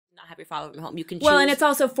your father from home. You can choose. Well, and it's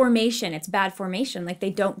also formation. It's bad formation. Like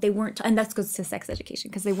they weren't, and that goes to sex education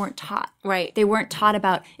because they weren't taught. Right. They weren't taught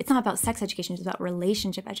about, it's not about sex education. It's about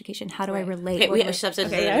relationship education. How do I relate? Okay, this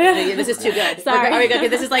is too good. Sorry. Are we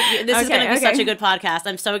good? This is going to be such a good podcast.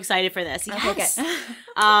 I'm so excited for this. Yes. Okay,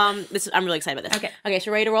 I'm really excited about this. Okay,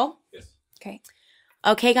 so ready to roll? Yes. Okay.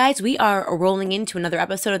 Okay, guys, we are rolling into another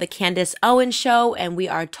episode of the Candace Owens Show, and we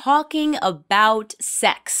are talking about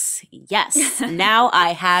sex. Yes, now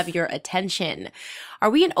I have your attention. Are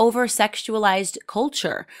we an over-sexualized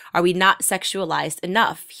culture? Are we not sexualized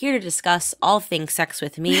enough? Here to discuss all things sex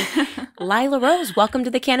with me, Lila Rose. Welcome to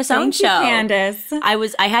the Candace Owens Show. Thank you, Candace.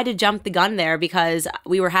 I had to jump the gun there because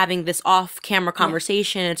we were having this off-camera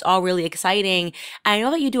conversation. It's all really exciting. And I know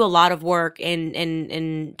that you do a lot of work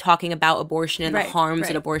in talking about abortion and the harms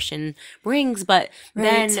that abortion brings. But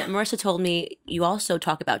then Marissa told me you also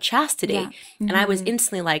talk about chastity. Yeah. And I was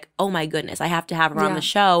instantly like, oh my goodness, I have to have her on the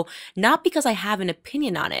show. Not because I have an opinion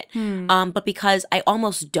on it, but because I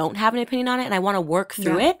almost don't have an opinion on it and I want to work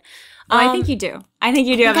through it. I think you do. I think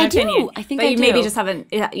you do have an opinion. I think but I you do. maybe just haven't,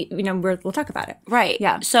 we'll talk about it. Right.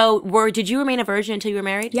 Yeah. So did you remain a virgin until you were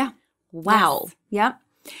married? Yeah. Wow. Yes.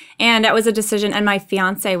 Yep. And that was a decision. And my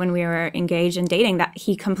fiance, when we were engaged and dating, that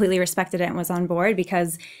he completely respected it and was on board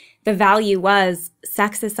because the value was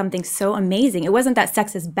sex is something so amazing. It wasn't that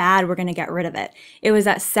sex is bad, we're going to get rid of it. It was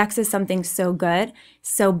that sex is something so good,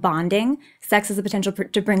 so bonding. Sex has the potential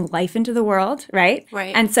to bring life into the world, right?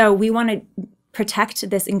 Right. And so we want to protect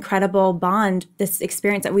this incredible bond, this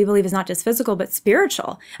experience that we believe is not just physical, but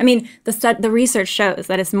spiritual. I mean, the research shows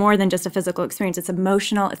that it's more than just a physical experience. It's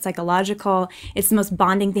emotional, it's psychological, it's the most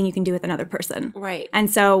bonding thing you can do with another person. Right. And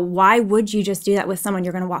so why would you just do that with someone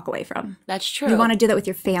you're going to walk away from? That's true. You want to do that with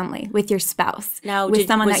your family, with your spouse, now, with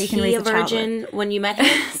someone was that you can he raise a a child with. virgin when you met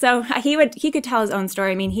him? So he could tell his own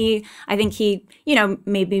story. I mean, I think he,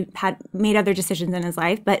 maybe had made other decisions in his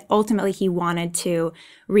life, but ultimately he wanted to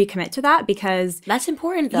recommit to that because that's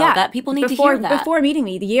important though. That people need to hear that. Before meeting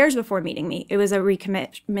me, the years before meeting me, it was a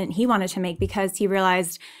recommitment he wanted to make because he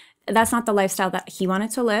realized that's not the lifestyle that he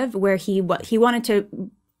wanted to live, where he wanted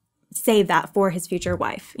to save that for his future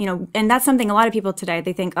wife, and that's something a lot of people today,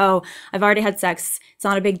 they think, oh, I've already had sex. It's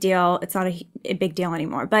not a big deal. It's not a big deal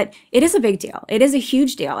anymore, but it is a big deal. It is a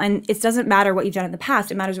huge deal. And it doesn't matter what you've done in the past.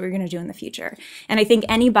 It matters what you're going to do in the future. And I think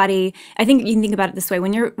you can think about it this way.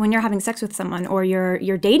 When you're having sex with someone or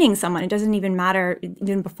you're dating someone, it doesn't even matter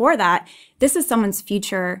even before that. This is someone's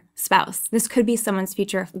future spouse. This could be someone's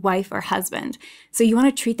future wife or husband. So you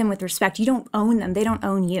want to treat them with respect. You don't own them. They don't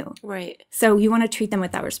own you. Right. So you want to treat them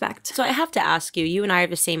with that respect. So I have to ask you, you and I are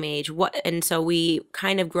the same age. And so we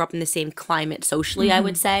kind of grew up in the same climate socially, I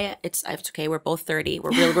would say. It's okay. We're both 30.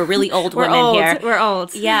 We're really old women here. We're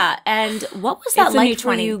old. Yeah. And what was that like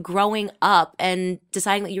for you growing up and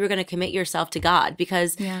deciding that you were going to commit yourself to God?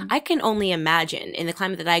 Because I can only imagine in the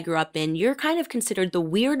climate that I grew up in, you're kind of considered the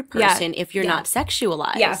weird person if you're not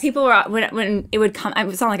sexualized. Yeah. People were, when it would come,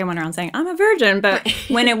 it's not like I went around saying, I'm a virgin, but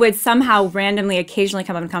when it would somehow randomly occasionally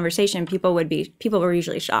come up in conversation, people were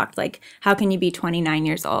usually shocked. Like, how can you be 29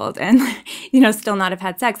 years old and, still not have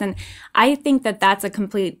had sex? And I think that that's a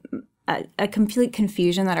complete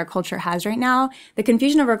confusion that our culture has right now. The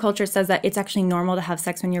confusion of our culture says that it's actually normal to have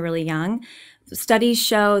sex when you're really young. Studies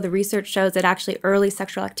show, the research shows that actually early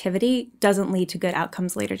sexual activity doesn't lead to good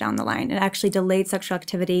outcomes later down the line. And actually delayed sexual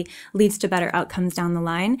activity leads to better outcomes down the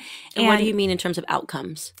line. And what do you mean in terms of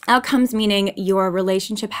outcomes? Outcomes meaning your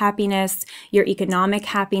relationship happiness, your economic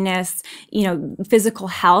happiness, physical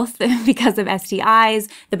health because of STIs,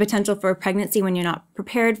 the potential for a pregnancy when you're not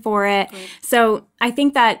prepared for it. Right. So I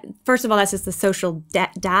think that, first of all, that's just the social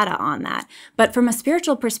data on that. But from a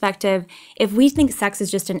spiritual perspective, if we think sex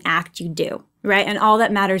is just an act you do, right? And all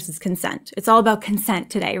that matters is consent. It's all about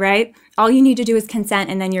consent today, right? All you need to do is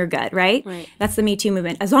consent and then you're good, right? That's the Me Too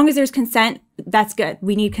movement. As long as there's consent, that's good.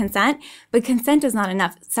 We need consent, but consent is not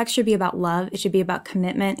enough. Sex should be about love. It should be about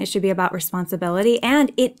commitment. It should be about responsibility.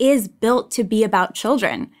 And it is built to be about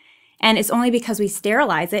children. And it's only because we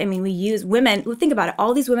sterilize it. I mean, we use women, think about it,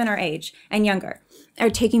 all these women our age and younger are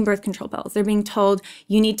taking birth control pills. They're being told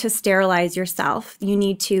you need to sterilize yourself. You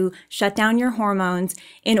need to shut down your hormones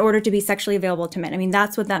in order to be sexually available to men. I mean,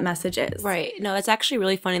 that's what that message is. Right. No, it's actually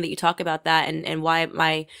really funny that you talk about that and why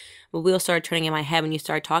my wheels started turning in my head when you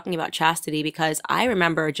started talking about chastity, because I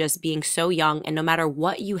remember just being so young and no matter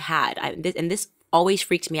what you had, and this always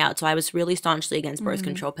freaked me out. So I was really staunchly against birth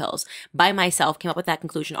control pills by myself, came up with that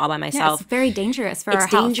conclusion all by myself. It's very dangerous for our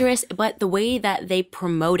health. It's dangerous, but the way that they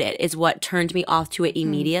promote it is what turned me off to it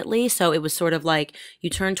immediately. So it was sort of like, you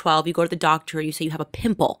turn 12, you go to the doctor, you say you have a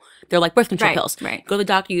pimple. They're like, birth control pills. Right. Go to the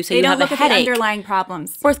doctor, you say you have a headache. They don't look at the underlying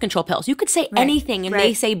problems. Birth control pills. You could say anything, and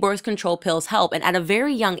they say birth control pills help. And at a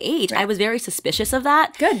very young age, I was very suspicious of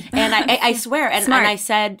that. Good. And I swear, and I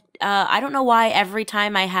said, I don't know why every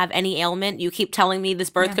time I have any ailment, you keep telling me this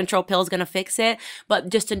birth control pill is going to fix it.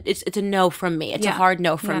 But it's a no from me. It's a hard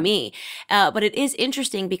no from me. But it is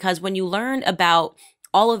interesting because when you learn about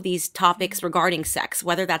all of these topics regarding sex,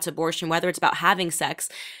 whether that's abortion, whether it's about having sex,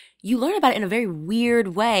 you learn about it in a very weird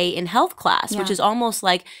way in health class, which is almost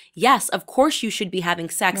like, yes, of course you should be having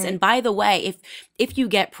sex. And by the way, if you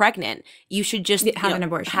get pregnant, you should just have an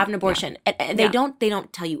abortion. Have an abortion. And they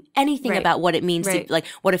don't tell you anything about what it means to, like,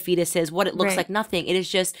 what a fetus is, what it looks like, nothing. It is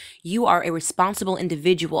just, you are a responsible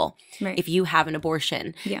individual if you have an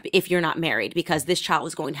abortion, if you're not married, because this child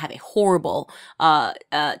is going to have a horrible,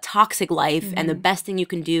 toxic life. And the best thing you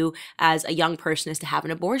can do as a young person is to have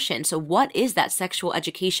an abortion. So what is that sexual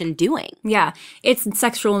education doing? Yeah, it's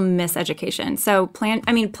sexual miseducation. So Planned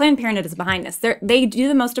Parenthood is behind this. They do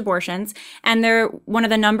the most abortions, and they're one of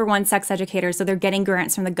the number one sex educators. So they're getting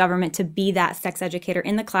grants from the government to be that sex educator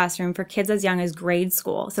in the classroom for kids as young as grade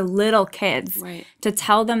school. So little kids, to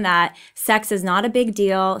tell them that sex is not a big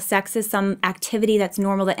deal. Sex is some activity that's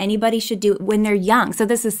normal that anybody should do when they're young. So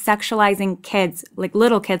this is sexualizing kids, like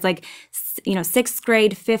little kids, like, you know, 6th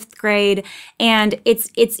grade, 5th grade. And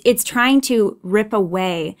it's trying to rip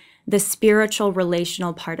away the spiritual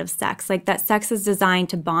relational part of sex. Like, that sex is designed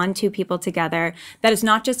to bond two people together. That it's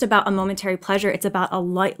not just about a momentary pleasure. It's about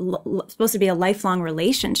supposed to be a lifelong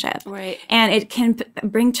relationship. Right. And it can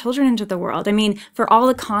bring children into the world. I mean, for all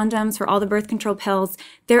the condoms, for all the birth control pills,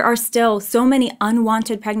 there are still so many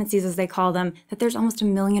unwanted pregnancies, as they call them, that there's almost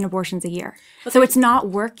 1 million abortions a year. But so it's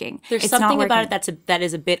not working. There's something about it that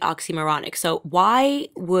is a bit oxymoronic. So why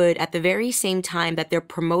would, at the very same time that they're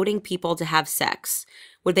promoting people to have sex,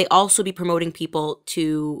 would they also be promoting people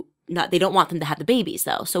to not? They don't want them to have the babies,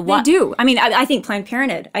 though. So what? They do. I mean, I think Planned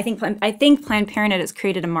Parenthood. I think Planned Parenthood has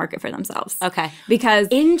created a market for themselves. Okay, because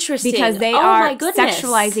they are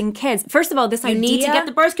sexualizing kids. First of all, this idea, you need to get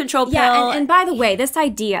the birth control pill. Yeah, and by the way, this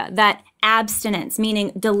idea that abstinence,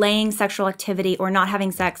 meaning delaying sexual activity or not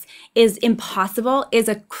having sex, is impossible, is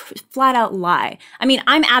a flat out lie. I mean,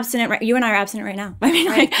 I'm abstinent. You and I are abstinent right now. I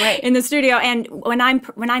mean, in the studio. And when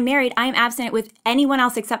I'm married, I'm abstinent with anyone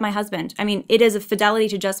else except my husband. I mean, it is a fidelity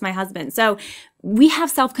to just my husband. So we have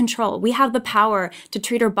self-control. We have the power to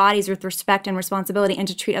treat our bodies with respect and responsibility, and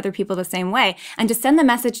to treat other people the same way. And to send the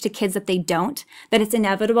message to kids that they don't, that it's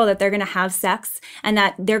inevitable that they're going to have sex and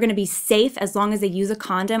that they're going to be safe as long as they use a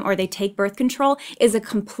condom or they take birth control, is a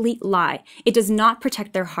complete lie. It does not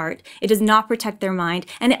protect their heart. It does not protect their mind.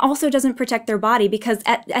 And it also doesn't protect their body, because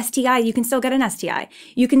at STI, you can still get an STI.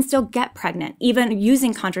 You can still get pregnant, even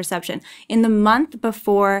using contraception. In the month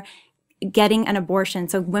before getting an abortion,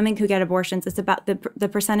 so women who get abortions, it's about the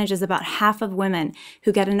percentage is about half of women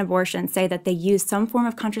who get an abortion say that they used some form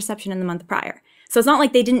of contraception in the month prior. So it's not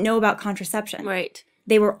like they didn't know about contraception. Right.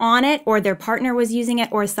 They were on it, or their partner was using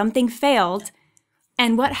it, or something failed.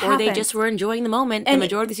 And what happened? Or they just were enjoying the moment. And the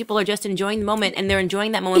majority of these people are just enjoying the moment, and they're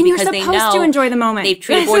enjoying that moment because they know you're supposed to enjoy the moment. They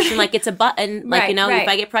treat abortion like it's a button. Like, if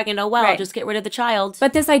I get pregnant, I'll just get rid of the child.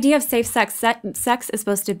 But this idea of safe sex is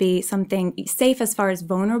supposed to be something safe as far as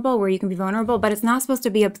vulnerable, where you can be vulnerable, but it's not supposed to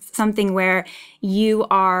be something where you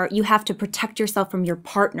have to protect yourself from your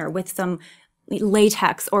partner with some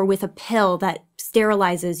latex or with a pill that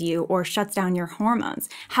sterilizes you or shuts down your hormones.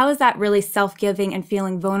 How is that really self-giving and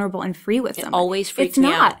feeling vulnerable and free with someone? It always freaked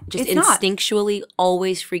me out. Just instinctually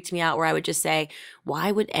always freaked me out, where I would just say,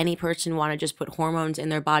 why would any person want to just put hormones in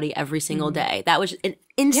their body every single day? That was an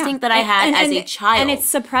instinct that I had as a child. And it's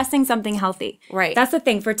suppressing something healthy. Right. That's the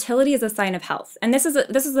thing. Fertility is a sign of health. And this is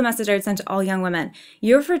the message I would send to all young women.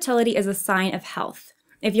 Your fertility is a sign of health.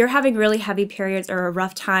 If you're having really heavy periods or a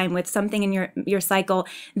rough time with something in your cycle,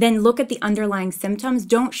 then look at the underlying symptoms.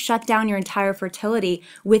 Don't shut down your entire fertility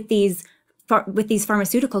with these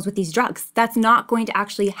pharmaceuticals, with these drugs. That's not going to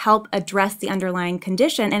actually help address the underlying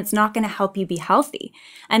condition, and it's not going to help you be healthy.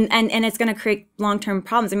 And it's going to create long-term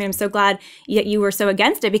problems. I mean, I'm so glad you were so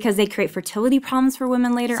against it, because they create fertility problems for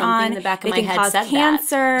women later on. Something in the back of my head said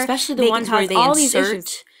cancer, that. Especially the ones where they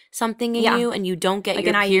insert something in you and you don't get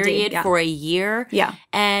your period for a year. Yeah.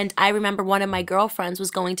 And I remember one of my girlfriends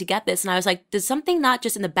was going to get this, and I was like, does something not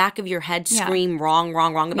just in the back of your head scream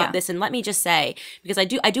wrong about this? And let me just say, because I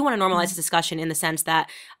do want to normalize this discussion in the sense that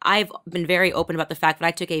I've been very open about the fact that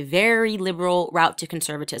I took a very liberal route to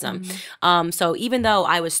conservatism. So even though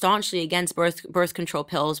I was staunchly against birth control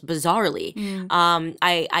pills, bizarrely,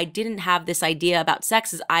 I didn't have this idea about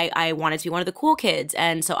sex as I wanted to be one of the cool kids.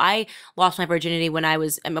 And so I lost my virginity when I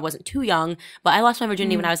wasn't too young, but I lost my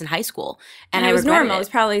virginity when I was in high school. And it was normal. It. It was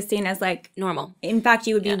probably seen as like normal. In fact,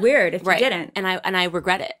 you would be weird if you didn't. And I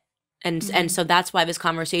regret it. And so that's why this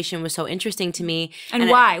conversation was so interesting to me. And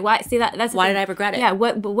why? Why? See, that's why did I regret it? Yeah.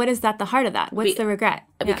 What is that? The heart of that? What's the regret?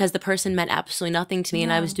 Because the person meant absolutely nothing to me,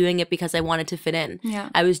 and I was doing it because I wanted to fit in. Yeah.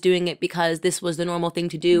 I was doing it because this was the normal thing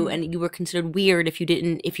to do, and you were considered weird if you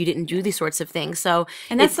didn't do these sorts of things. So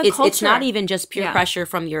and that's the culture. It's not even just peer pressure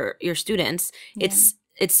from your students.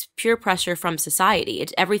 It's peer pressure from society.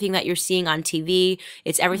 It's everything that you're seeing on TV.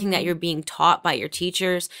 It's everything that you're being taught by your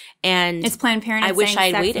teachers. And it's Planned Parenthood. I wish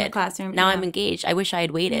I had waited. In the classroom. Now I'm engaged. I wish I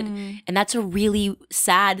had waited. And that's a really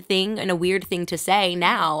sad thing and a weird thing to say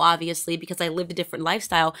now, obviously, because I lived a different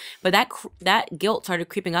lifestyle. But that guilt started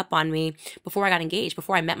creeping up on me before I got engaged,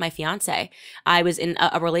 before I met my fiance. I was in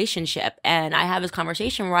a relationship, and I had this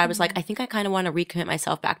conversation where I was like, I think I kind of want to recommit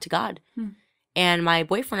myself back to God. And my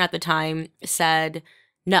boyfriend at the time said,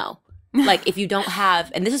 no. Like, if you don't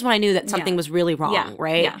have, and this is when I knew that something was really wrong,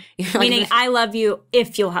 right? Yeah. Meaning, I love you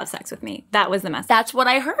if you'll have sex with me. That was the message. That's what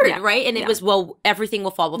I heard, right? And it was, well, everything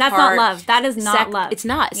will fall apart. That's not love. That is not love. It's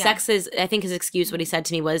not. Sex is, I think his excuse, what he said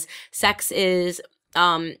to me was, sex is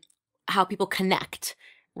how people connect.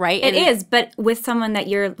 Right? It is, but with someone that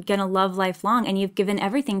you're going to love lifelong and you've given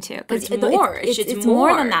everything to. Because it's more. It's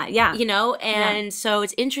more than that, You know? And so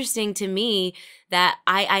it's interesting to me that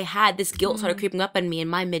I had this guilt started creeping up on me in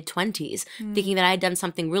my mid-20s, thinking that I had done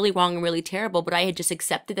something really wrong and really terrible, but I had just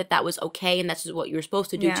accepted that that was okay and that's what you were supposed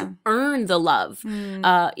to do to earn the love.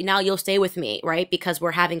 Now you'll stay with me, right? Because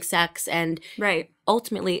we're having sex and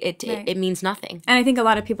ultimately it means nothing. And I think a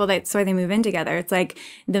lot of people, that's why they move in together. It's like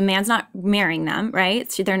the man's not marrying them,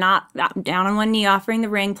 right? So they're not down on one knee offering the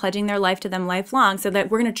ring, pledging their life to them lifelong, so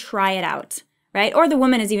that we're going to try it out. Right? Or the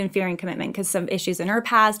woman is even fearing commitment because some issues in her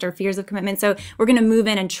past or fears of commitment. So we're going to move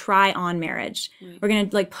in and try on marriage. We're going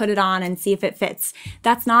to like put it on and see if it fits.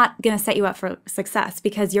 That's not going to set you up for success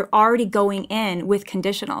because you're already going in with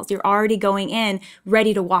conditionals. You're already going in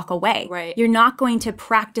ready to walk away. Right. You're not going to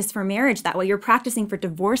practice for marriage that way. You're practicing for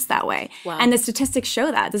divorce that way. Wow. And the statistics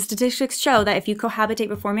show that. The statistics show that if you cohabitate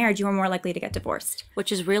before marriage, you are more likely to get divorced.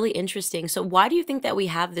 Which is really interesting. So why do you think that we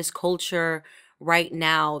have this culture right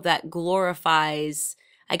now that glorifies,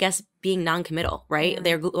 I guess, being non-committal, right?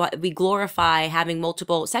 We glorify having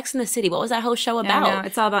multiple Sex in the City. What was that whole show about? Yeah, no,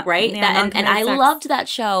 it's all about right. And I loved that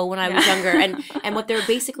show when I was younger. And what they're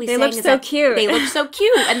basically saying is that cute. They looked so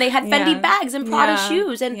cute, and they had Fendi bags and Prada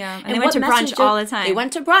shoes, and they went to brunch all the time. They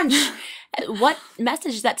went to brunch. What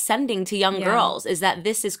message is that sending to young girls is that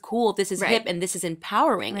this is cool, this is hip, and this is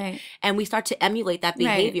empowering. And we start to emulate that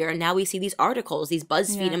behavior. And now we see these articles, these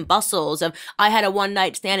BuzzFeed and Bustles of, I had a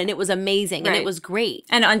one-night stand and it was amazing and it was great.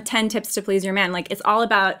 And on 10 tips to please your man. Like, it's all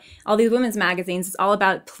about, all these women's magazines, it's all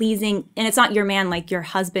about pleasing. And it's not your man, like your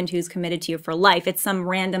husband who's committed to you for life. It's some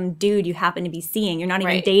random dude you happen to be seeing. You're not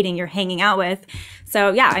even dating, you're hanging out with.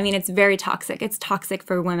 So, yeah, I mean, it's very toxic. It's toxic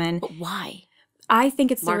for women. But why? I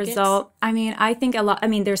think it's the result. I mean, I think a lot. I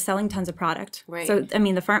mean, they're selling tons of product. Right. So, I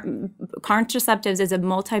mean, contraceptives is a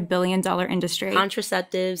multi-billion-dollar industry.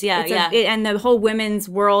 Contraceptives, and the whole women's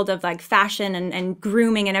world of like fashion and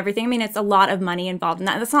grooming and everything. I mean, it's a lot of money involved in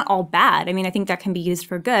that. That's not all bad. I mean, I think that can be used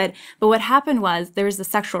for good. But what happened was there was the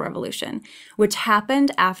sexual revolution, which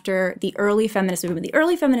happened after the early feminist movement. The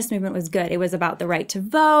early feminist movement was good. It was about the right to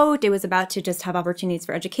vote. It was about to just have opportunities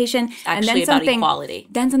for education. Actually, about equality.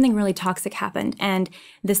 Then something really toxic happened. And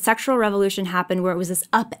the sexual revolution happened where it was this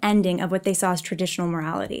upending of what they saw as traditional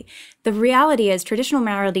morality. The reality is traditional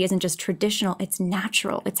morality isn't just traditional, it's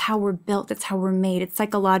natural. It's how we're built, it's how we're made. It's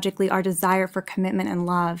psychologically our desire for commitment and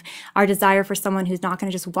love, our desire for someone who's not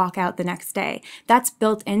going to just walk out the next day. That's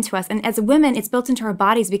built into us. And as women, it's built into our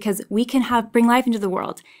bodies because we can bring life into the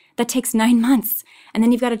world. That takes 9 months. And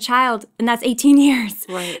then you've got a child, and that's 18 years.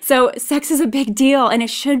 Right. So sex is a big deal, and it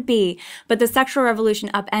should be. But the sexual revolution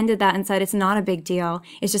upended that and said it's not a big deal.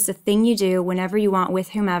 It's just a thing you do whenever you want with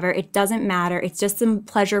whomever. It doesn't matter. It's just some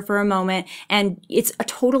pleasure for a moment, and it's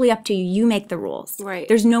totally up to you. You make the rules. Right.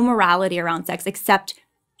 There's no morality around sex except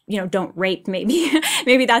don't rape, maybe.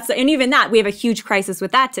 Maybe that's, and even that, we have a huge crisis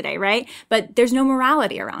with that today, right? But there's no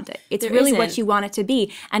morality around it. It's there really isn't. What you want it to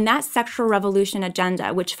be. And that sexual revolution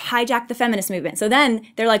agenda, which hijacked the feminist movement. So then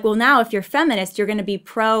they're like, well, now if you're feminist, you're going to be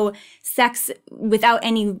pro-sex without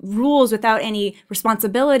any rules, without any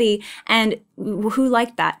responsibility. And who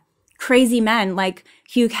liked that? Crazy men like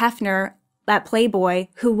Hugh Hefner, that Playboy,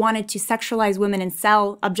 who wanted to sexualize women and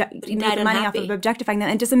make money off of objectifying them,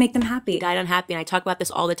 and just to make them happy. He died unhappy, and I talk about this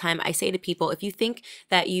all the time. I say to people, if you think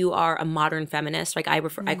that you are a modern feminist, like I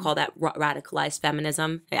call that radicalized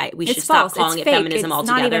feminism. We should stop calling it feminism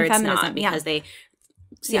altogether. It's not, because they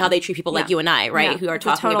see how they treat people like you and I, right? Who are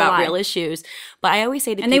talking about real issues. But I always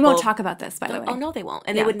say to people, and they won't talk about this, by the way. Oh no, they won't.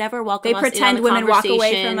 And they would never welcome us. They pretend women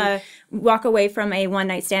walk away from a one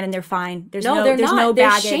night stand and they're fine. There's no baggage.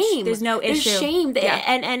 There's shame. There's no issue. There's shame,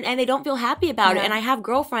 and they don't feel happy about it. And I have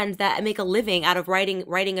girlfriends that make a living out of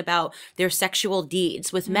writing about their sexual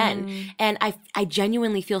deeds with men, and I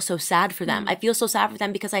genuinely feel so sad for them. I feel so sad for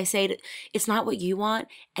them because I say it's not what you want,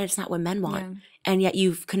 and it's not what men want. Yeah. And yet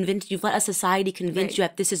you've let a society convince you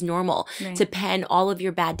that this is normal to pen all of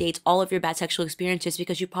your bad dates, all of your bad sexual experiences,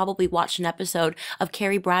 because you probably watched an episode of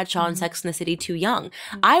Carrie Bradshaw in Sex and the City too young.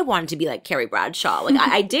 I wanted to be like Carrie Bradshaw. Like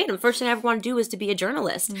I did. And the first thing I ever wanted to do was to be a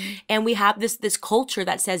journalist. And we have this culture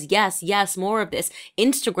that says, yes, more of this.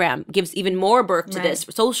 Instagram gives even more birth to this.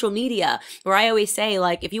 Social media, where I always say,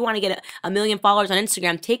 like, if you want to get a million followers on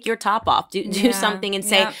Instagram, take your top off, do something and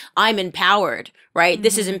say, I'm empowered. Right?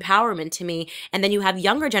 This is empowerment to me. And then you have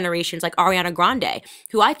younger generations like Ariana Grande,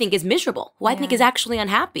 who I think is miserable, who I think is actually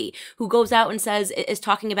unhappy, who goes out and is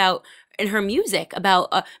talking about in her music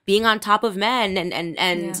about being on top of men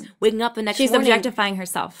and waking up the next morning. She's objectifying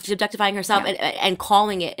herself. She's objectifying herself and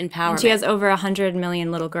calling it empowerment. And she has over 100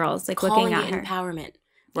 million little girls looking at her. Empowerment.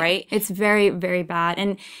 Right? It's very, very bad.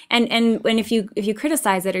 And if you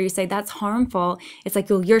criticize it or you say that's harmful, it's like,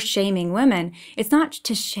 well, you're shaming women. It's not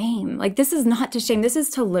to shame. Like, this is not to shame. This is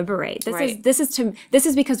to liberate. This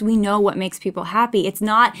is because we know what makes people happy. It's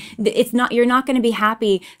not you're not going to be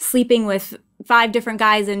happy sleeping with 5 different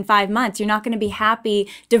guys in 5 months. You're not going to be happy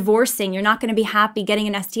divorcing. You're not going to be happy getting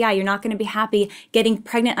an STI. You're not going to be happy getting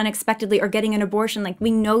pregnant unexpectedly or getting an abortion. Like,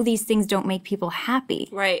 we know these things don't make people happy.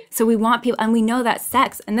 Right. So we want people, and we know that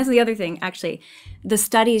sex, and this is the other thing, actually, the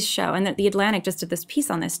studies show, and the Atlantic just did this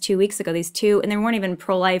piece on this 2 weeks ago, these two, and they weren't even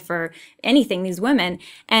pro-life or anything, these women,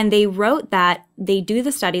 and they wrote that they do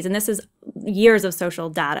the studies, and this is years of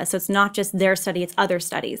social data, so it's not just their study, it's other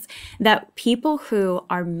studies, that people who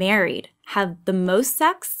are married have the most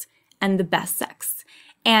sex and the best sex.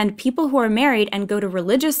 And people who are married and go to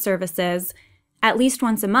religious services at least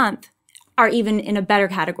once a month are even in a better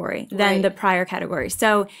category than the prior category.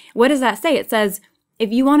 So what does that say? It says,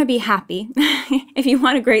 if you want to be happy, if you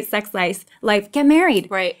want a great sex life, get married.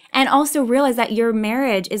 Right. And also realize that your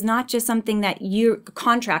marriage is not just something that you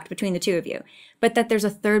contract between the two of you, but that there's a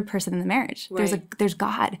third person in the marriage. Right. There's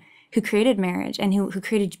God who created marriage and who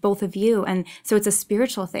created both of you. And so it's a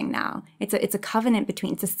spiritual thing now. It's a covenant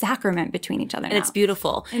it's a sacrament between each other now. And it's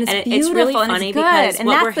beautiful. And it's really funny because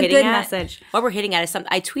what we're hitting at, what we're hitting at is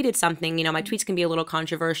I tweeted something, my tweets can be a little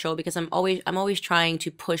controversial because I'm always trying to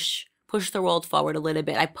push the world forward a little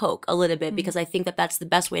bit. I poke a little bit because I think that that's the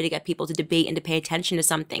best way to get people to debate and to pay attention to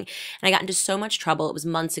something. And I got into so much trouble. It was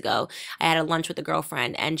months ago. I had a lunch with a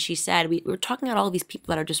girlfriend and she said, we were talking about all of these people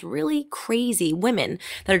that are just really crazy, women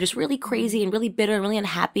that are just really crazy and really bitter and really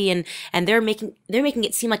unhappy. And they're making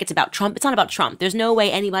it seem like it's about Trump. It's not about Trump. There's no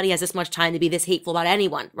way anybody has this much time to be this hateful about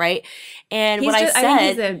anyone, right? And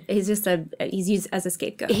he's used as a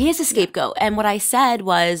scapegoat. He is a scapegoat. And what I said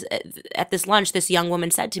was at this lunch, this young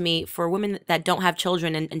woman said to me, for women that don't have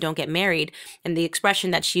children and don't get married, and the expression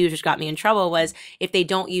that she used which got me in trouble was, if they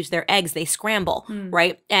don't use their eggs, they scramble,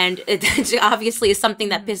 right? And it obviously is something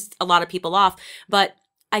that pissed a lot of people off. But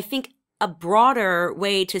I think a broader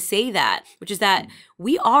way to say that, which is that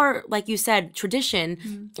we are, like you said,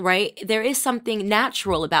 tradition, right? There is something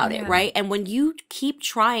natural about it, right? And when you keep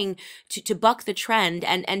trying to buck the trend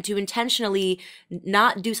and to intentionally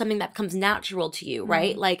not do something that comes natural to you,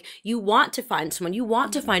 right? Like, you want to find someone, you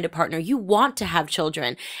want to find a partner, you want to have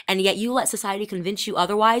children, and yet you let society convince you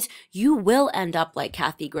otherwise, you will end up like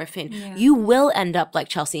Kathy Griffin. You will end up like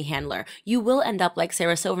Chelsea Handler. You will end up like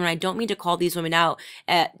Sarah Silverman. I don't mean to call these women out,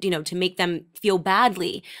 to make them feel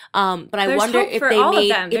badly, but I wonder if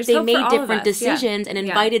they made different decisions and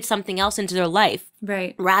invited something else into their life,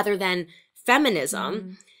 right, rather than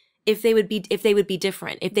feminism. If they would be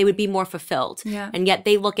different, if they would be more fulfilled, and yet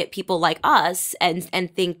they look at people like us and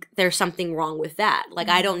think there's something wrong with that. Like,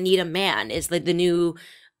 I don't need a man is like the new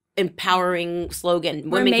empowering slogan.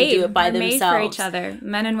 Women can do it by themselves. We're made for each other.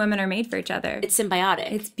 Men and women are made for each other. It's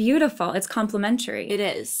symbiotic. It's beautiful. It's complementary. It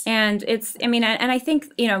is. And it's, I mean, and I think,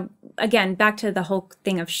 you know, again, back to the whole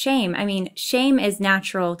thing of shame. I mean, shame is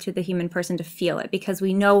natural to the human person to feel it because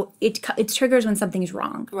we know it triggers when something's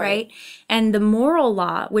wrong, right? And the moral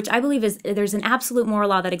law, which I believe is, there's an absolute moral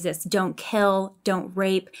law that exists. Don't kill, don't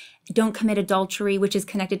rape, don't commit adultery, which is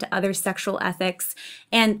connected to other sexual ethics.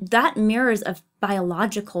 And that mirrors a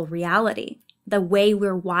biological reality, the way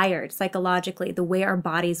we're wired psychologically, the way our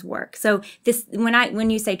bodies work. So this, when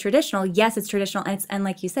you say traditional, yes, it's traditional. And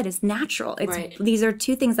like you said, it's natural. These are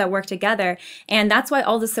two things that work together. And that's why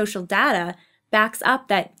all the social data backs up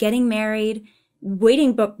that getting married,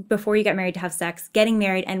 waiting before you get married to have sex, getting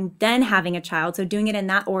married, and then having a child, so doing it in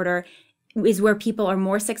that order, is where people are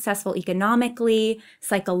more successful economically,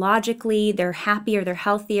 psychologically, they're happier, they're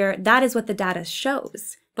healthier. That is what the data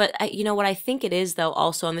shows. But you know what I think it is, though,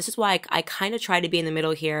 also, and this is why I kind of try to be in the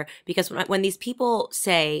middle here, because when these people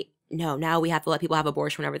say, no, now we have to let people have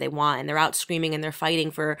abortion whenever they want, and they're out screaming and they're fighting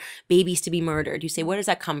for babies to be murdered. You say, where does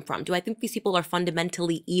that come from? Do I think these people are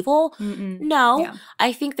fundamentally evil? No. Yeah.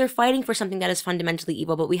 I think they're fighting for something that is fundamentally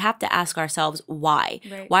evil, but we have to ask ourselves why.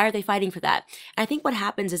 Why are they fighting for that? And I think what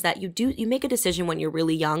happens is that you make a decision when you're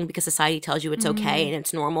really young because society tells you it's okay and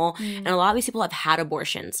it's normal. And a lot of these people have had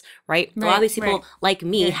abortions, right? A lot of these people, like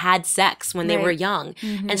me, had sex when they were young.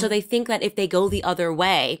 And so they think that if they go the other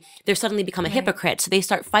way, they're suddenly become a hypocrite. So they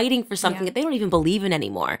start fighting for something that they don't even believe in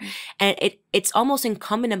anymore. And it's almost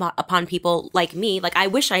incumbent upon people like me, like I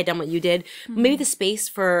wish I had done what you did. Maybe the space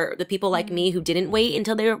for the people like me who didn't wait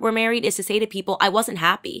until they were married is to say to people, I wasn't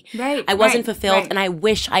happy. I wasn't fulfilled, and I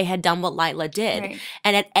wish I had done what Lila did.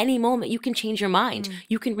 And at any moment, you can change your mind.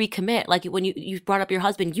 You can recommit. Like when you brought up your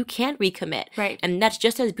husband, you can recommit. And that's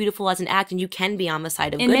just as beautiful as an act, and you can be on the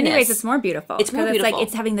side of goodness. In many ways, it's more beautiful. It's more beautiful. It's like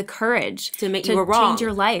it's having the courage to change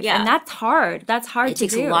your life. And that's hard. That's hard to do. It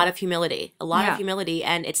takes a lot of humility,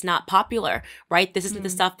 and it's not popular, right? This isn't the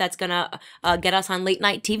stuff that's gonna get us on late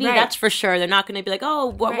night TV. That's for sure. They're not gonna be like, oh,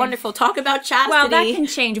 what wonderful, talk about chastity. Well, that can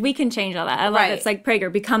change. We can change all that. I love it. It's like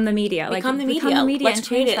Prager, become the media. Become the media. Let's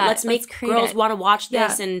create it. Let's make girls want to watch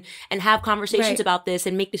this and have conversations about this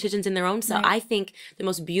and make decisions in their own self. I think the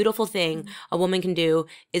most beautiful thing a woman can do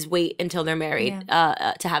is wait until they're married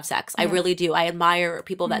to have sex. I really do. I admire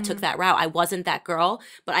people that took that route. I wasn't that girl,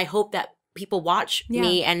 but I hope that people watch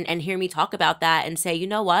me and hear me talk about that and say, you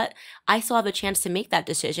know what, I still have a chance to make that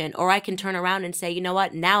decision. Or I can turn around and say, you know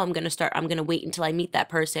what, now I'm going to wait until I meet that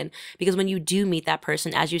person. Because when you do meet that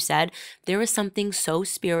person, as you said, there is something so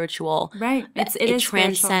spiritual. It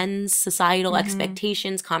transcends societal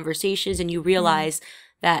expectations, conversations, and you realize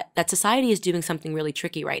that society is doing something really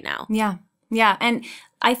tricky right now. Yeah. And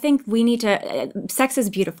I think we need to, sex is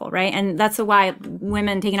beautiful, right? And that's why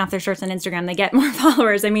women taking off their shirts on Instagram, they get more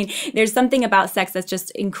followers. I mean, there's something about sex that's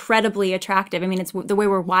just incredibly attractive. I mean, it's the way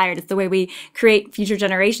we're wired. It's the way we create future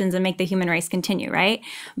generations and make the human race continue, right?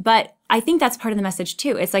 But I think that's part of the message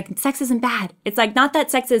too. It's like, sex isn't bad. It's like, not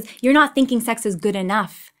that you're not thinking sex is good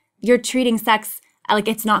enough. You're treating sex like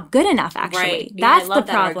it's not good enough, actually. That's the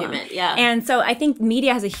problem. And so I think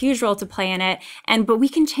media has a huge role to play in it. But we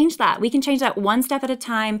can change that. We can change that one step at a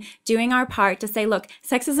time, doing our part to say, look,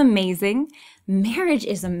 sex is amazing. Marriage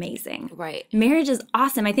is amazing. Marriage is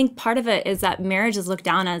awesome. I think part of it is that marriage is looked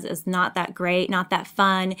down as not that great, not that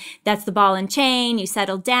fun. That's the ball and chain. You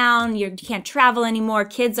settle down. You can't travel anymore.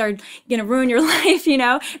 Kids are going to ruin your life, you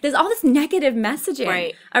know? There's all this negative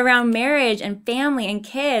messaging around marriage and family and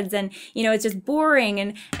kids. And, you know, it's just boring.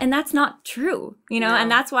 And that's not true, you know? And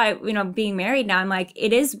that's why, you know, being married now, I'm like,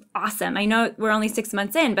 it is awesome. I know we're only 6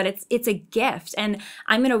 months in, but it's a gift. And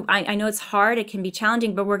I know it's hard. It can be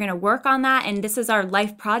challenging, but we're going to work on that. And this is our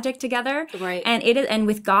life project together, and it is, and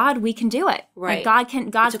with God we can do it. Like God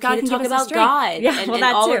can talk give us about strength. God, and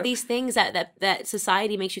all of these things that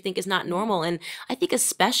society makes you think is not normal. And I think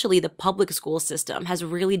especially the public school system has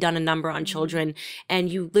really done a number on children,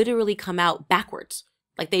 and you literally come out backwards.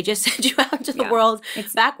 Like they just send you out into the world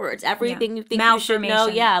backwards. Everything you think you should know.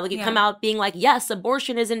 Like you come out being like, yes,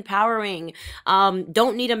 abortion is empowering.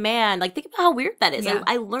 Don't need a man. Like think about how weird that is.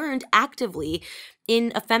 I learned actively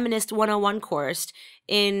in a feminist 101 course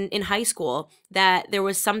in high school that there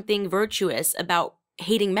was something virtuous about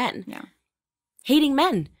hating men. Hating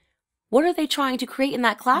men. What are they trying to create in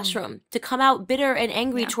that classroom? To come out bitter and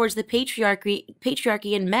angry towards the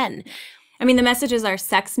patriarchy in men. I mean, the messages are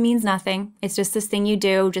sex means nothing. It's just this thing you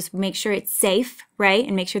do. Just make sure it's safe, right?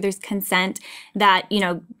 And make sure there's consent. That, you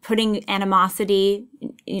know, putting animosity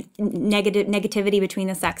negativity between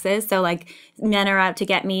the sexes. So like men are out to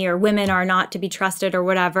get me, or women are not to be trusted, or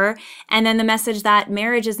whatever. And then the message that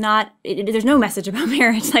marriage is not, there's no message about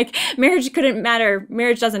marriage. Like marriage couldn't matter.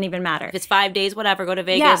 Marriage doesn't even matter. If it's 5 days, whatever, go to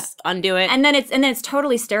Vegas, undo it. And then it's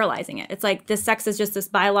totally sterilizing it. It's like this sex is just this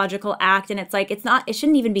biological act, and it's like it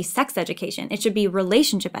shouldn't even be sex education. It should be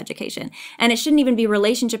relationship education. And it shouldn't even be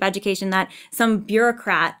relationship education that some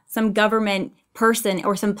bureaucrat, some government person,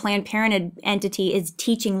 or some Planned Parenthood entity is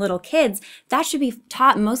teaching little kids. That should be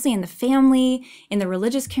taught mostly in the family, in the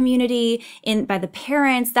religious community, by the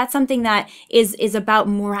parents. That's something that is about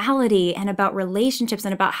morality and about relationships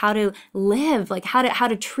and about how to live, like how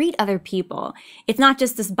to treat other people. It's not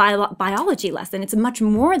just this biology lesson. It's much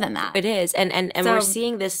more than that. It is. And so, we're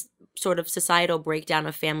seeing this sort of societal breakdown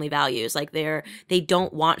of family values. Like they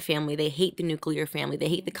don't want family. They hate the nuclear family. They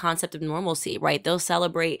hate the concept of normalcy, right? They'll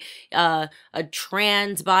celebrate a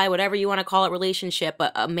trans, bi, whatever you want to call it, relationship,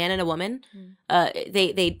 a man and a woman.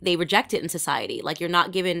 They reject it in society. Like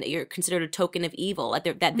you're considered a token of evil.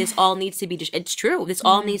 Like that this all needs to be, it's true. This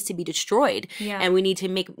all needs to be destroyed. Yeah. And we need to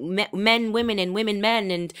make men women and women men.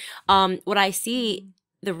 And what I see,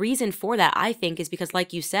 the reason for that, I think, is because,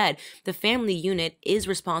 like you said, the family unit is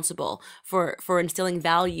responsible for instilling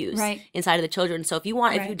values inside of the children. So if you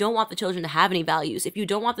don't want the children to have any values, if you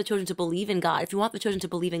don't want the children to believe in God, if you want the children to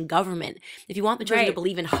believe in government, if you want the children to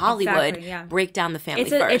believe in Hollywood, break down the family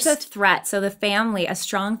first. It's a threat. So the family, a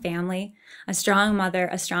strong mother,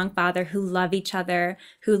 a strong father who love each other,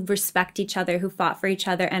 who respect each other, who fought for each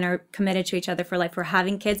other and are committed to each other for life, for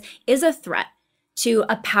having kids, is a threat to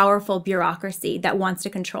a powerful bureaucracy that wants to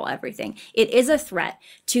control everything. It is a threat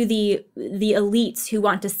to the elites who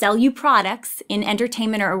want to sell you products in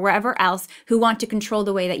entertainment or wherever else, who want to control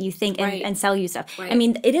the way that you think and sell you stuff. Right. I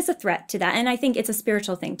mean, it is a threat to that. And I think it's a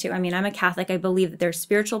spiritual thing too. I mean, I'm a Catholic. I believe that there's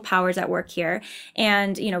spiritual powers at work here.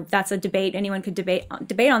 And, that's a debate. Anyone could debate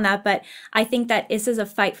on that. But I think that this is a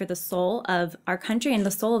fight for the soul of our country and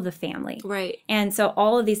the soul of the family. Right. And so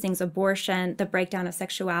all of these things, abortion, the breakdown of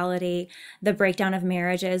sexuality, the breakdown of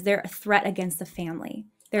marriages, they're a threat against the family.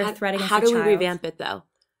 They're a threat against the child. How do we revamp it, though?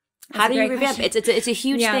 How do you revamp it? It's a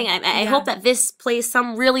huge thing. I hope that this plays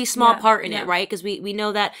some really small part in it, right? Because we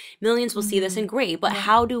know that millions will see this and great. But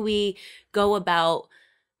how do we go about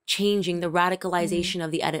changing the radicalization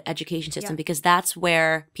of the education system? Because that's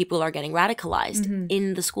where people are getting radicalized,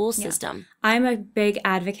 in the school system. I'm a big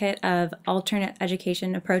advocate of alternate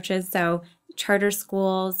education approaches. So charter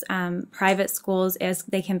schools, private schools, as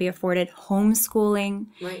they can be afforded, homeschooling.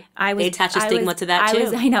 Right. They attach a stigma to that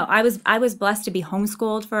too. I was blessed to be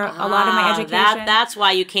homeschooled for a lot of my education. That's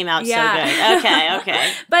why you came out so good.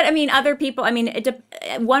 Okay. But I mean, other people,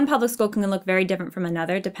 one public school can look very different from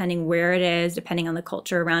another, depending where it is, depending on the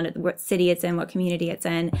culture around it, what city it's in, what community it's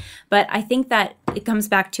in. But I think that it comes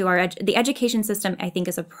back to the education system, I think,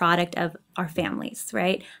 is a product of our families,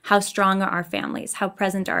 right? How strong are our families? How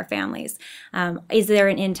present are our families? Is there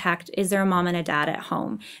a mom and a dad at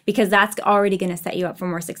home? Because that's already going to set you up for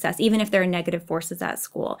more success, even if there are negative forces at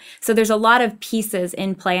school. So there's a lot of pieces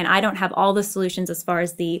in play, and I don't have all the solutions as far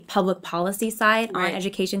as the public policy side on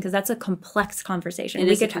education, because that's a complex conversation.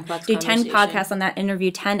 We could do 10 podcasts on that,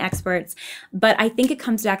 interview 10 experts, but I think it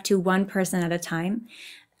comes back to one person at a time.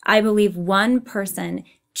 I believe one person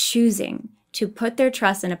choosing to put their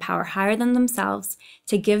trust in a power higher than themselves,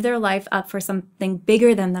 to give their life up for something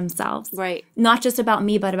bigger than themselves. Right. Not just about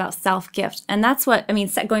me, but about self-gift. And that's what,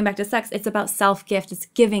 going back to sex, it's about self-gift. It's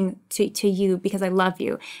giving to you because I love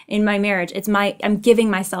you. In my marriage, I'm giving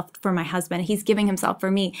myself for my husband. He's giving himself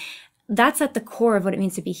for me. That's at the core of what it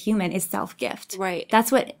means to be human, is self-gift. Right.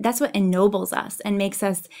 That's what ennobles us and makes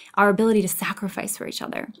us our ability to sacrifice for each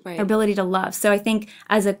other, our ability to love. So I think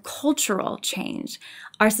as a cultural change,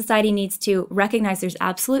 our society needs to recognize there's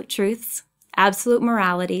absolute truths, absolute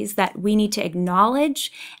moralities that we need to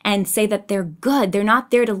acknowledge and say that they're good. They're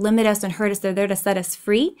not there to limit us and hurt us. They're there to set us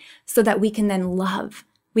free so that we can then love.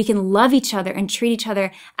 We can love each other and treat each other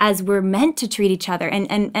as we're meant to treat each other,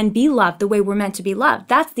 and be loved the way we're meant to be loved.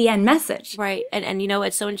 That's the end message. Right. And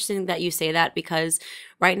it's so interesting that you say that, because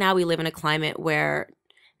right now we live in a climate where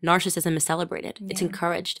narcissism is celebrated. Yeah. It's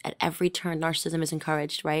encouraged at every turn. Narcissism is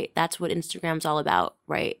encouraged, right? That's what Instagram's all about,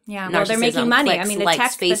 right? Yeah, well, they're making money.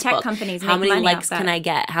 The tech companies make money. How many likes can I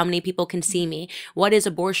get? How many people can see me? What is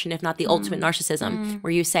abortion if not the ultimate narcissism? Where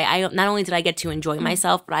you say, not only did I get to enjoy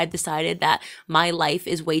myself, but I've decided that my life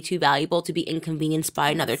is way too valuable to be inconvenienced by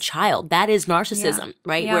another child. That is narcissism,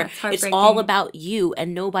 right? Yeah, where it's all about you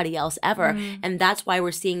and nobody else ever. And that's why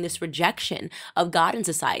we're seeing this rejection of God in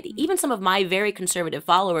society. Even some of my very conservative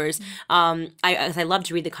followers followers, as I love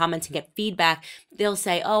to read the comments and get feedback, they'll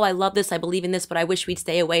say, oh, I love this, I believe in this, but I wish we'd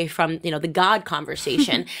stay away from, the God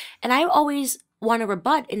conversation. And I always want to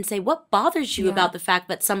rebut and say, what bothers you about the fact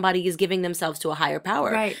that somebody is giving themselves to a higher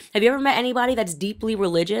power? Right. Have you ever met anybody that's deeply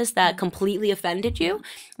religious that completely offended you,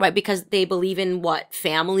 right? Because they believe in what?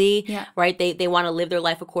 Family, right? They want to live their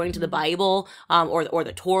life according to the Bible, or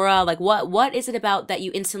the Torah. Like what is it about that you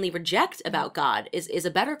instantly reject about God is a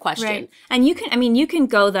better question. Right. And you can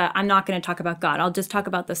go I'm not going to talk about God. I'll just talk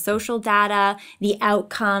about the social data, the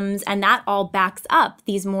outcomes, and that all backs up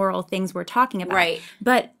these moral things we're talking about. Right.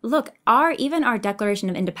 But look, even our Declaration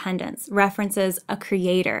of Independence references a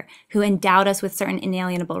creator who endowed us with certain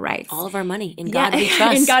inalienable rights. All of our money. In God we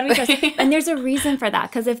trust. In God we trust. And there's a reason for that.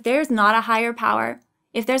 Because if there's not a higher power,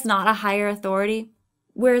 if there's not a higher authority,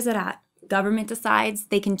 where is it at? Government decides.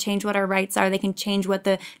 They can change what our rights are. They can change what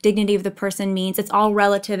the dignity of the person means. It's all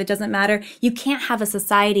relative. It doesn't matter. You can't have a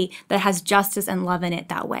society that has justice and love in it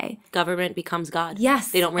that way. Government becomes God.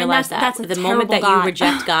 Yes. They don't realize that's the moment that you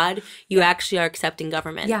reject God, you actually are accepting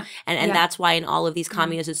government. Yeah. And that's why in all of these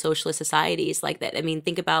communist and socialist societies like that, I mean,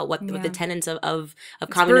 think about what the tenets of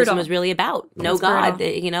communism was really about. No God.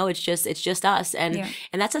 It's just us. And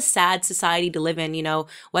that's a sad society to live in,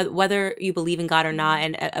 whether you believe in God or not.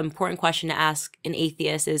 And an important question to ask an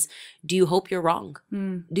atheist is, do you hope you're wrong?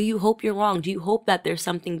 Do you hope you're wrong? Do you hope that there's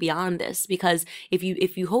something beyond this? Because if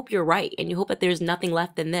you hope you're right and you hope that there's nothing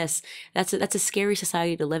left than this, that's a scary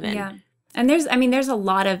society to live in. Yeah. And there's a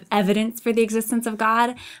lot of evidence for the existence of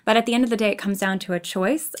God, but at the end of the day, it comes down to a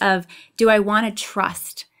choice of, do I want to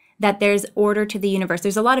trust that there's order to the universe?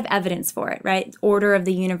 There's a lot of evidence for it, right? Order of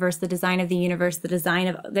the universe, the design of the universe, the design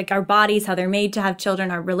of like our bodies, how they're made to have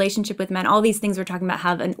children, our relationship with men, all these things we're talking about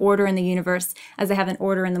have an order in the universe as they have an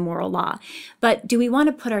order in the moral law. But do we want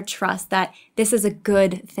to put our trust that this is a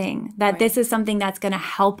good thing, that this is something that's going to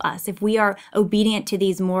help us if we are obedient to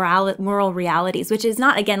these moral realities, which is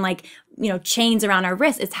not, again, like, chains around our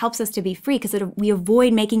wrists. It helps us to be free because we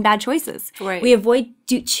avoid making bad choices. Right. We avoid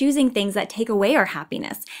choosing things that take away our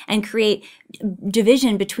happiness and create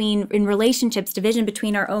division in relationships, division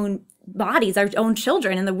between our own bodies, our own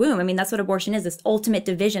children in the womb. I mean, that's what abortion is, this ultimate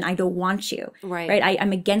division. I don't want you. Right.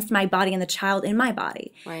 I'm against my body and the child in my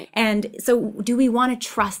body. Right. And so do we want to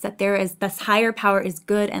trust that this higher power is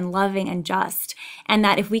good and loving and just, and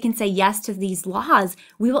that if we can say yes to these laws,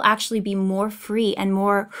 we will actually be more free and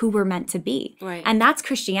more who we're meant to be. Right. And that's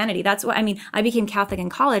Christianity. That's what, I became Catholic in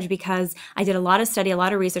college because I did a lot of study, a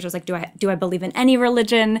lot of research. I was like, do I believe in any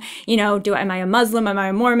religion? Am I a Muslim? Am I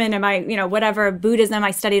a Mormon? Am I, whatever, Buddhism? I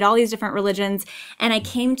studied all these different religions. And I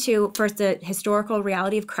came to first the historical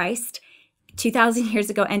reality of Christ. 2,000 years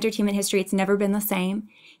ago, entered human history. It's never been the same.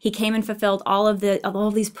 He came and fulfilled all of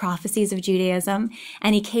these prophecies of Judaism.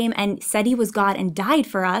 And he came and said he was God and died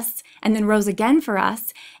for us and then rose again for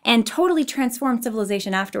us and totally transformed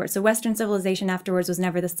civilization afterwards. So Western civilization afterwards was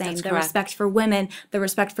never the same. That's the correct. Respect for women, the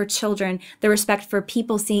respect for children, the respect for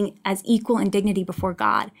people seen as equal in dignity before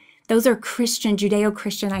God. Those are Christian,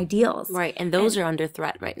 Judeo-Christian ideals. Right, and those are under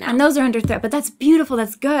threat right now. And those are under threat, but that's beautiful,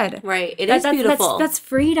 that's good. Right, is beautiful. That's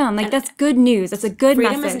freedom, that's good news, that's a good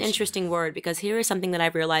freedom message. Freedom is an interesting word because here is something that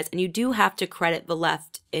I've realized, and you do have to credit the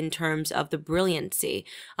left in terms of the brilliancy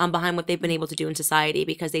behind what they've been able to do in society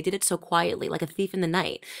because they did it so quietly, like a thief in the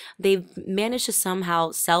night. They've managed to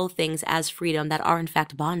somehow sell things as freedom that are in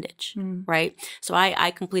fact bondage, right? So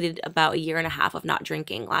I completed about 1.5 years of not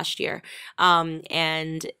drinking last year,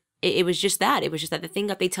 and it was just that. It was just that the thing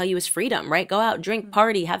that they tell you is freedom, right? Go out, drink,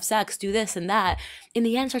 party, have sex, do this and that. In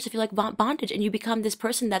the end, it starts to feel like bondage, and you become this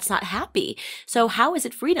person that's not happy. So how is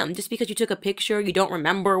it freedom? Just because you took a picture, you don't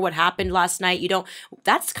remember what happened last night.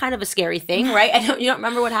 That's kind of a scary thing, right? You don't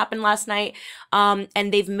remember what happened last night.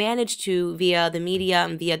 And they've managed to, via the media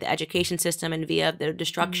and via the education system and via the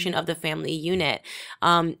destruction of the family unit,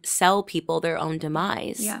 sell people their own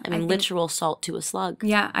demise. Yeah, I mean, literal salt to a slug.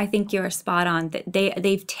 Yeah, I think you're spot on.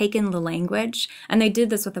 They've taken the language, and they did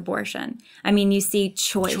this with abortion. I mean, you see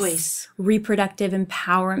choice. Reproductive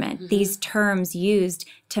empowerment, these terms used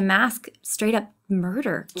to mask straight up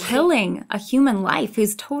murder, killing a human life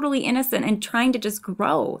who's totally innocent and trying to just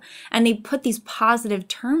grow. And they put these positive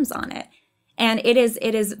terms on it. And it is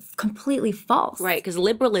completely false. Right, because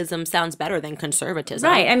liberalism sounds better than conservatism.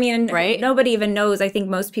 Right, I mean, nobody even knows. I think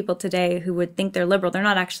most people today who would think they're liberal, they're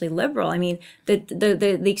not actually liberal. I mean,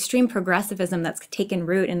 the extreme progressivism that's taken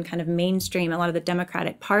root in kind of mainstream, a lot of the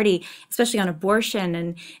Democratic Party, especially on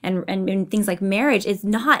abortion and things like marriage,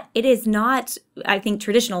 it is not I think,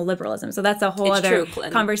 traditional liberalism. So that's a whole other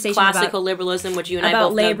conversation. Classical liberalism, which you and I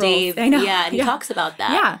both know, Dave. I know. Yeah, and he talks about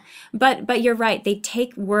that. Yeah, but you're right. They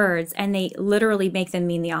take words and they literally make them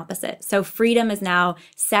mean the opposite. So freedom is now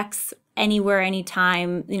sex anywhere,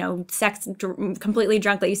 anytime, sex completely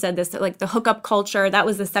drunk, like you said, this, like the hookup culture, that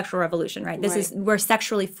was the sexual revolution, right? We're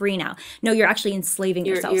sexually free now. No, you're actually enslaving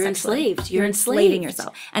yourself. You're enslaved. You're enslaving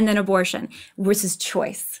yourself. And then abortion, this is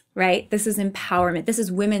choice, right? This is empowerment. This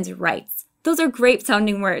is women's rights. Those are great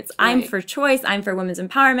sounding words. Right. I'm for choice. I'm for women's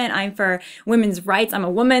empowerment. I'm for women's rights. I'm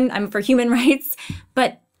a woman. I'm for human rights.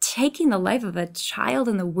 But taking the life of a child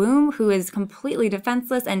in the womb who is completely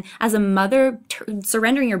defenseless, and as a mother,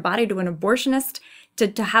 surrendering your body to an abortionist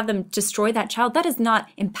to have them destroy that child, that is not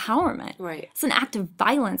empowerment. Right. It's an act of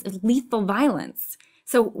violence. It's lethal violence.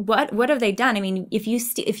 So what have they done? I mean, if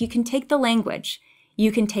you can take the language,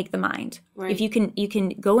 you can take the mind. Right. If you can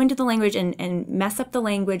go into the language and mess up the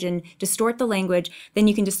language and distort the language, then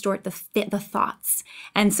you can distort the thoughts.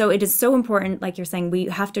 And so it is so important, like you're saying, we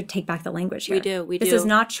have to take back the language here. We do. This is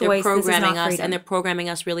not choice. They're programming this is not freedom. us, and they're programming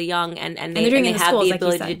us really young, and they have the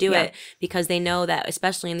ability to do it because they know that,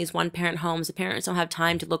 especially in these one-parent homes, the parents don't have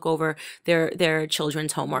time to look over their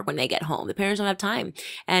children's homework when they get home. The parents don't have time,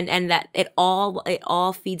 and that it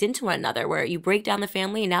all feeds into one another, where you break down the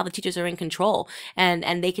family, and now the teachers are in control,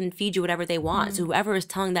 and they can feed you whatever they want. So whoever is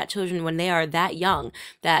telling that children when they are that young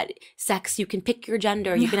that sex, you can pick your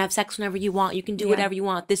gender, you can have sex whenever you want, you can do whatever you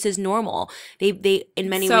want, this is normal. They in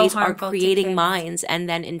many ways are creating minds, and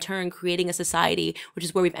then in turn creating a society, which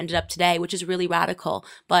is where we've ended up today, which is really radical.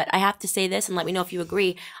 But I have to say this, and let me know if you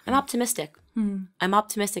agree. I'm optimistic. I'm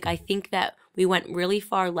optimistic. I think that we went really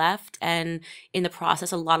far left, and in the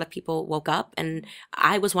process, a lot of people woke up, and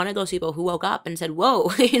I was one of those people who woke up and said,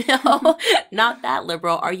 whoa, not that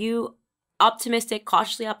liberal. Are you optimistic,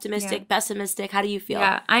 cautiously optimistic, pessimistic? How do you feel?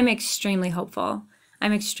 Yeah, I'm extremely hopeful.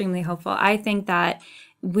 I think that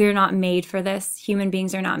we're not made for this. Human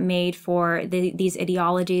beings are not made for these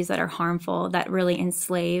ideologies that are harmful, that really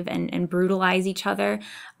enslave and brutalize each other.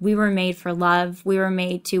 We were made for love. We were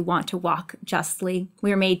made to want to walk justly.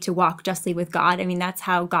 We were made to walk justly with God. I mean, that's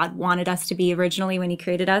how God wanted us to be originally when he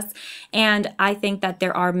created us. And I think that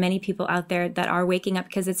there are many people out there that are waking up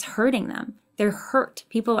because it's hurting them. They're hurt.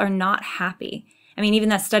 People are not happy. I mean, even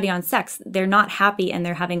that study on sex, they're not happy and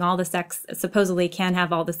they're having all the sex, supposedly can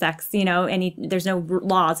have all the sex, there's no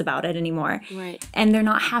laws about it anymore. Right. And they're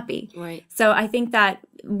not happy. Right. So I think that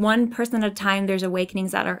one person at a time, there's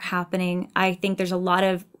awakenings that are happening. I think there's a lot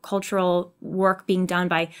of cultural work being done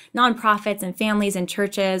by nonprofits and families and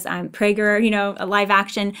churches, Prager, a live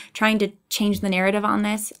action, trying to change the narrative on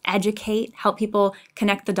this, educate, help people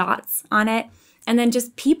connect the dots on it. And then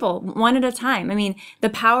just people, one at a time. I mean, the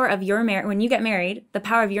power of your marriage, when you get married, the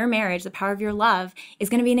power of your marriage, the power of your love is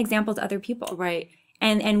going to be an example to other people. Right.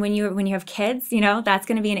 And when you have kids, that's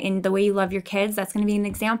going to be in the way you love your kids, that's going to be an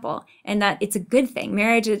example. And that it's a good thing.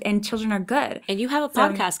 Marriage and children are good. And you have a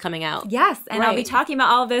podcast coming out. Yes. And I'll be talking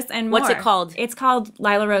about all of this and more. What's it called? It's called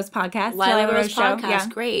Lila Rose Podcast. Lila Rose Podcast. Yeah.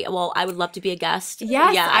 Great. Well, I would love to be a guest.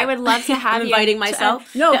 Yes. Yeah. I would love to have I'm inviting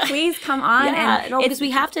myself. No, please come on. Yeah. Because we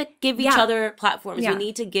have to give each other platforms. We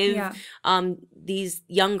need to give these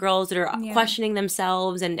young girls that are questioning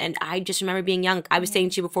themselves. And I just remember being young. I was saying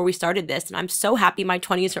to you before we started this, and I'm so happy my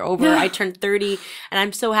 20s are over. I turned 30, and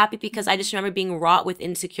I'm so happy because I just remember being wrought with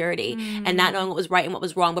insecurity and not knowing what was right and what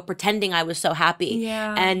was wrong, but pretending I was so happy.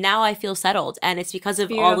 Yeah. And now I feel settled, and it's because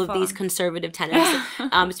of all of these conservative tenets.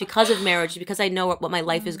 It's because of marriage. It's because I know what my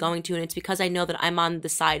life is going to, and it's because I know that I'm on the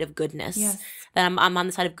side of goodness. Yes. That I'm on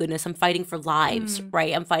the side of goodness. I'm fighting for lives,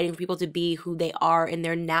 right? I'm fighting for people to be who they are in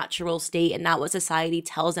their natural state and not what society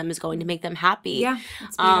tells them is going to make them happy. Yeah,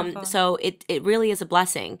 it's beautiful. So it really is a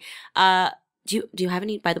blessing. Do you have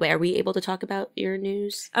any, by the way, are we able to talk about your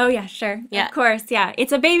news? Oh, yeah, sure. Yeah. Of course, yeah.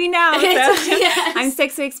 It's a baby now. So yes. I'm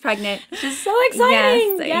 6 weeks pregnant. Which is so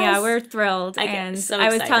exciting. Yes. Yeah, we're thrilled. I was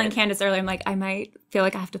telling Candace earlier, I'm like, I might feel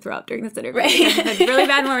like I have to throw up during this interview. Right. It's really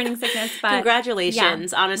bad morning sickness. But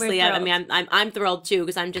congratulations. Honestly, I mean, I'm thrilled too,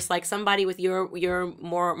 because I'm just like, somebody with your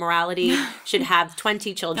more morality should have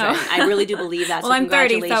 20 children. Oh. I really do believe that. Well, I'm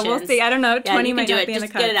 30, so we'll see. I don't know. 20 might not be in the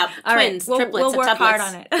cards. Get it up. Twins, triplets, we'll work tuplets. hard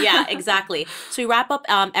on it. Yeah, exactly. So we wrap up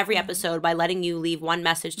every episode by letting you leave one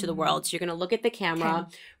message to the world. So you're going to look at the camera.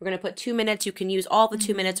 Okay. We're going to put 2 minutes. You can use all the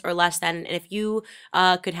 2 minutes or less than. And if you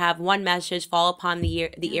could have one message fall upon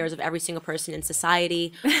the ears of every single person in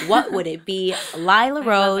society, what would it be? Lila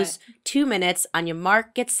Rose, 2 minutes. On your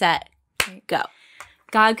mark, get set, go.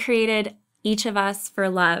 God created each of us for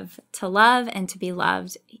love, to love and to be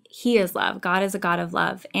loved. He is love. God is a God of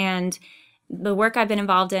love. And the work I've been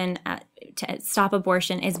involved in to stop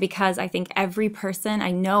abortion is because I think I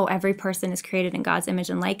know every person is created in God's image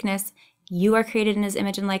and likeness. You are created in his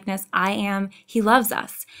image and likeness. I am. He loves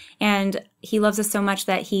us. And he loves us so much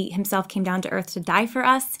that he himself came down to earth to die for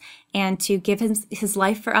us and to give his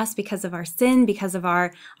life for us because of our sin, because of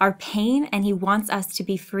our pain. And he wants us to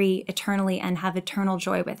be free eternally and have eternal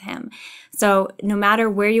joy with him. So no matter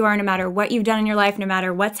where you are, no matter what you've done in your life, no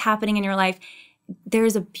matter what's happening in your life, there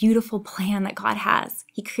is a beautiful plan that God has.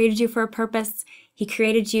 He created you for a purpose. He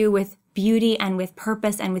created you with beauty and with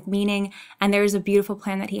purpose and with meaning. And there is a beautiful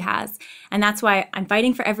plan that he has. And that's why I'm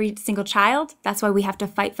fighting for every single child. That's why we have to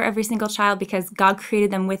fight for every single child, because God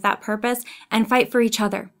created them with that purpose, and fight for each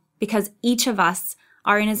other because each of us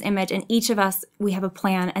are in his image and each of us, we have a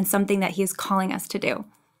plan and something that he is calling us to do.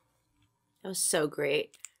 That was so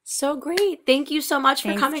great. So great. Thank you so much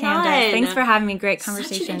for coming Candace. on. Thanks for having me. Great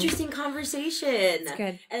conversation. Such an interesting conversation. It's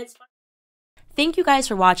good. And it's fun. Thank you guys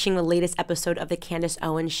for watching the latest episode of the Candace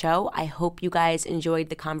Owens Show. I hope you guys enjoyed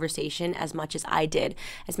the conversation as much as I did.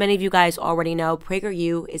 As many of you guys already know,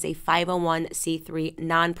 PragerU is a 501c3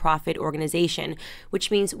 nonprofit organization, which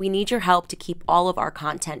means we need your help to keep all of our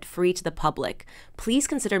content free to the public. Please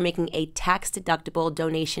consider making a tax-deductible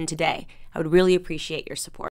donation today. I would really appreciate your support.